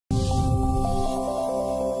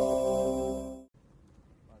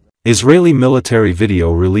Israeli military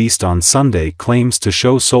video released on Sunday claims to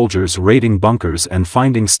show soldiers raiding bunkers and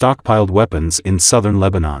finding stockpiled weapons in southern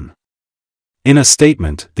Lebanon. In a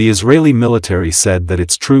statement, the Israeli military said that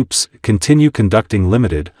its troops continue conducting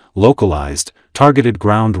limited, localized, targeted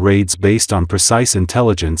ground raids based on precise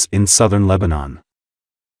intelligence in southern Lebanon.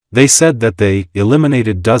 They said that they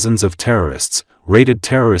eliminated dozens of terrorists, raided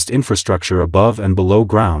terrorist infrastructure above and below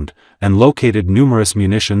ground, and located numerous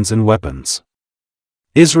munitions and weapons.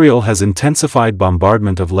 Israel has intensified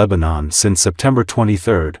bombardment of Lebanon since September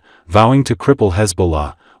 23, vowing to cripple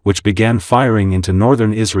Hezbollah, which began firing into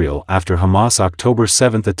northern Israel after Hamas' October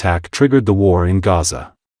 7 attack triggered the war in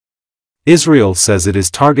Gaza. Israel says it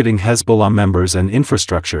is targeting Hezbollah members and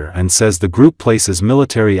infrastructure and says the group places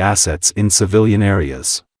military assets in civilian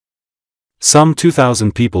areas. Some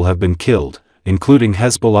 2,000 people have been killed, including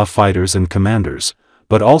Hezbollah fighters and commanders,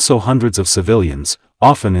 but also hundreds of civilians,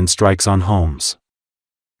 often in strikes on homes.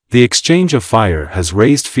 The exchange of fire has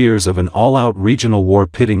raised fears of an all-out regional war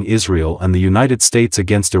pitting Israel and the United States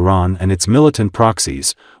against Iran and its militant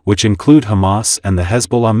proxies, which include Hamas and the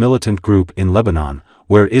Hezbollah militant group in Lebanon,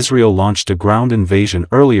 where Israel launched a ground invasion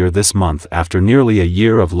earlier this month after nearly a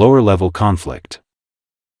year of lower-level conflict.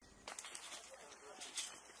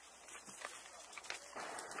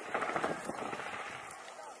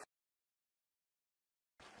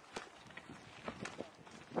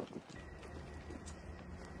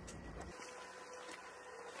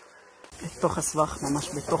 בתוך הסבך, ממש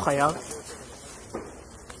בתוך היער,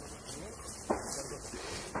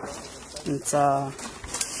 נמצא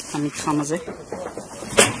המתחם הזה.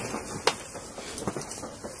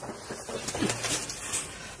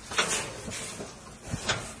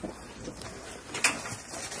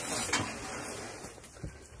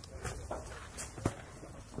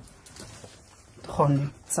 בתוכו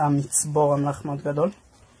נמצא מצבור אמל"ח מאוד גדול,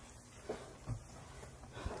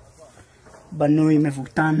 בנוי,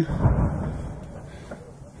 מבוטן.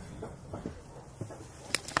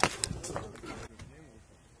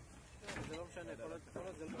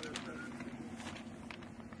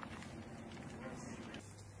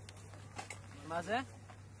 מה זה?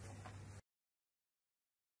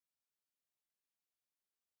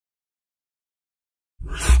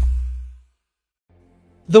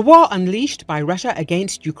 The war unleashed by Russia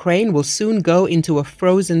against Ukraine will soon go into a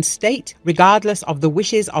frozen state, regardless of the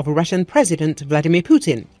wishes of Russian President Vladimir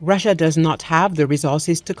Putin. Russia does not have the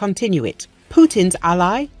resources to continue it. Putin's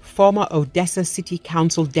ally, former Odessa City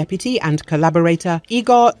Council deputy and collaborator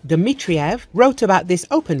Igor Dmitriev, wrote about this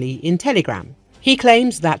openly in Telegram. He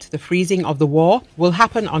claims that the freezing of the war will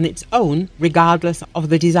happen on its own, regardless of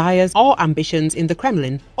the desires or ambitions in the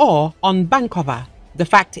Kremlin or on Bankova.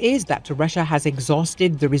 The fact is that Russia has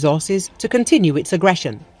exhausted the resources to continue its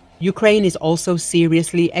aggression. Ukraine is also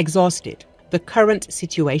seriously exhausted. The current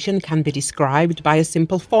situation can be described by a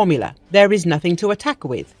simple formula. There is nothing to attack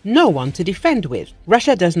with, no one to defend with.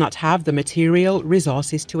 Russia does not have the material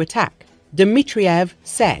resources to attack, Dmitriev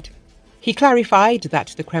said. He clarified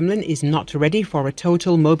that the Kremlin is not ready for a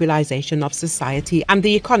total mobilization of society and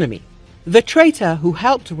the economy. The traitor who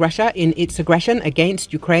helped Russia in its aggression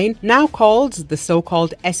against Ukraine now calls the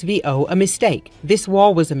so-called SVO a mistake. This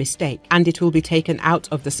war was a mistake, and it will be taken out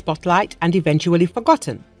of the spotlight and eventually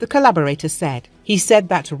forgotten, the collaborator said. He said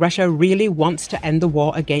that Russia really wants to end the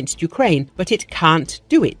war against Ukraine, but it can't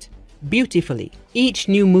do it beautifully. Each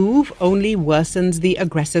new move only worsens the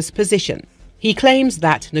aggressor's position. He claims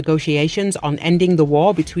that negotiations on ending the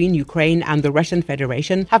war between Ukraine and the Russian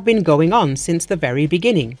Federation have been going on since the very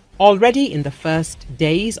beginning. Already in the first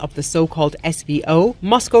days of the so-called SVO,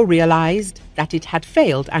 Moscow realized that it had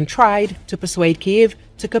failed and tried to persuade Kiev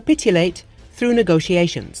to capitulate through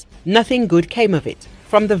negotiations. Nothing good came of it.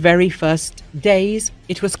 From the very first days,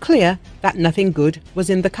 it was clear that nothing good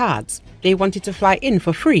was in the cards. They wanted to fly in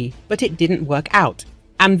for free, but it didn't work out.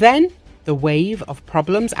 And then the wave of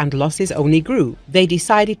problems and losses only grew. They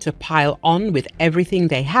decided to pile on with everything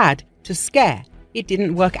they had to scare. It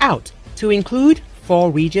didn't work out. To include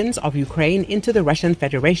 4 regions of Ukraine into the Russian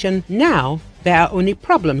Federation, now there are only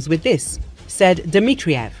problems with this, said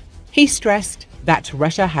Dmitriev. He stressed that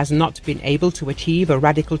Russia has not been able to achieve a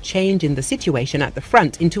radical change in the situation at the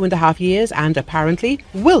front in 2.5 years and apparently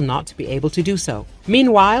will not be able to do so.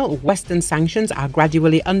 Meanwhile, Western sanctions are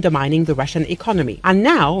gradually undermining the Russian economy, and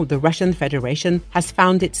now the Russian Federation has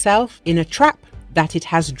found itself in a trap that it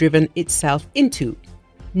has driven itself into.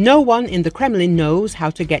 No one in the Kremlin knows how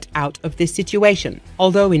to get out of this situation,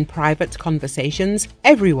 although in private conversations,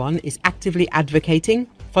 everyone is actively advocating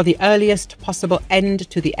for the earliest possible end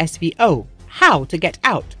to the SVO. How to get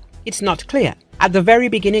out? It's not clear. At the very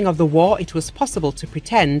beginning of the war, it was possible to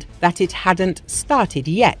pretend that it hadn't started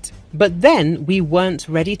yet. But then we weren't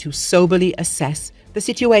ready to soberly assess the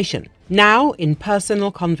situation. Now, in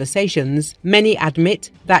personal conversations, many admit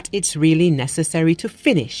that it's really necessary to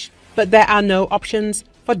finish, but there are no options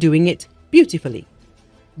for doing it beautifully.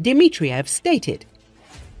 Dmitriev stated.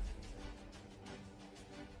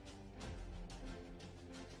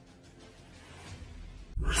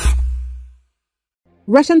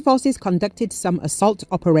 Russian forces conducted some assault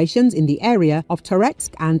operations in the area of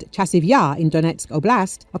Toretsk and Chasiv Yar in Donetsk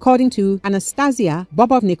Oblast, according to Anastasia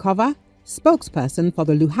Bobovnikova, spokesperson for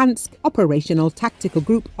the Luhansk Operational Tactical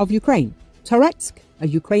Group of Ukraine. Toretsk, a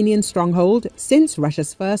Ukrainian stronghold since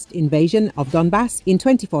Russia's first invasion of Donbass in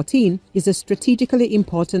 2014, is a strategically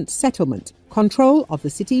important settlement. Control of the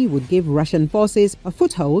city would give Russian forces a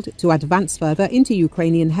foothold to advance further into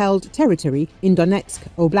Ukrainian-held territory in Donetsk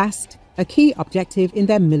Oblast, a key objective in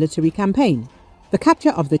their military campaign. The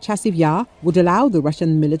capture of the Chasiv Yar would allow the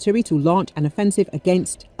Russian military to launch an offensive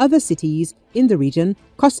against other cities in the region: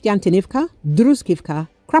 Kostiantynivka, Druskivka,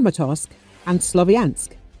 Kramatorsk, and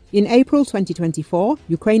Sloviansk. In April 2024,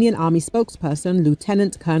 Ukrainian army spokesperson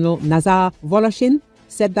Lieutenant Colonel Nazar Voloshin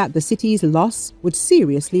said that the city's loss would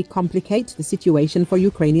seriously complicate the situation for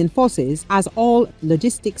Ukrainian forces, as all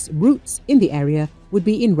logistics routes in the area would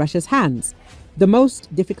be in Russia's hands. The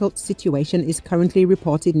most difficult situation is currently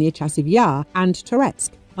reported near Chasiv Yar and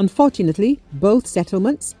Toretsk. Unfortunately, both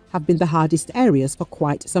settlements have been the hardest areas for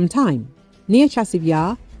quite some time. Near Chasiv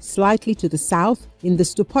Yar, slightly to the south, in the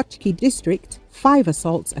Stupochki district, 5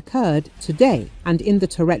 assaults occurred today, and in the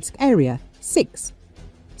Toretsk area, 6,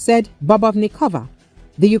 said Bobovnikova.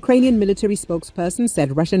 The Ukrainian military spokesperson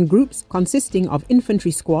said Russian groups consisting of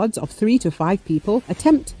infantry squads of 3 to 5 people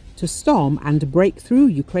attempt to storm and break through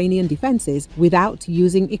Ukrainian defenses without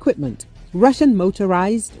using equipment. Russian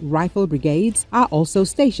motorized rifle brigades are also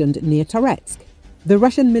stationed near Toretsk. The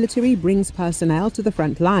Russian military brings personnel to the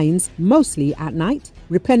front lines mostly at night,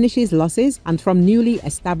 replenishes losses, and from newly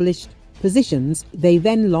established positions they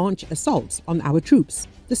then launch assaults on our troops,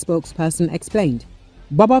 the spokesperson explained.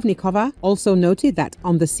 Bobovnikova also noted that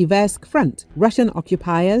on the Siversk front, Russian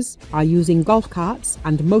occupiers are using golf carts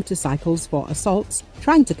and motorcycles for assaults,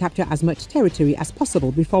 trying to capture as much territory as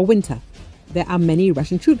possible before winter. There are many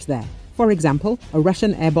Russian troops there. For example, a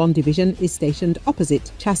Russian airborne division is stationed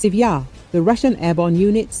opposite Chasiv Yar. The Russian airborne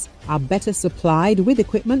units are better supplied with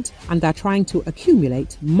equipment and are trying to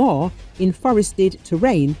accumulate more in forested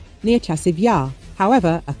terrain near Chasiv Yar.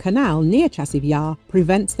 However, a canal near Chasiv Yar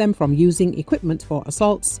prevents them from using equipment for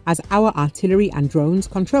assaults, as our artillery and drones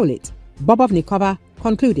control it, Bobovnikova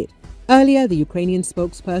concluded. Earlier, the Ukrainian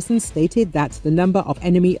spokesperson stated that the number of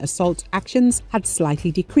enemy assault actions had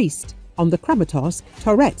slightly decreased on the Kramatorsk,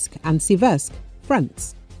 Toretsk, and Siversk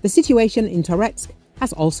fronts. The situation in Toretsk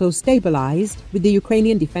has also stabilized, with the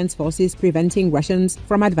Ukrainian defense forces preventing Russians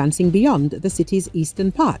from advancing beyond the city's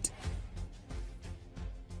eastern part.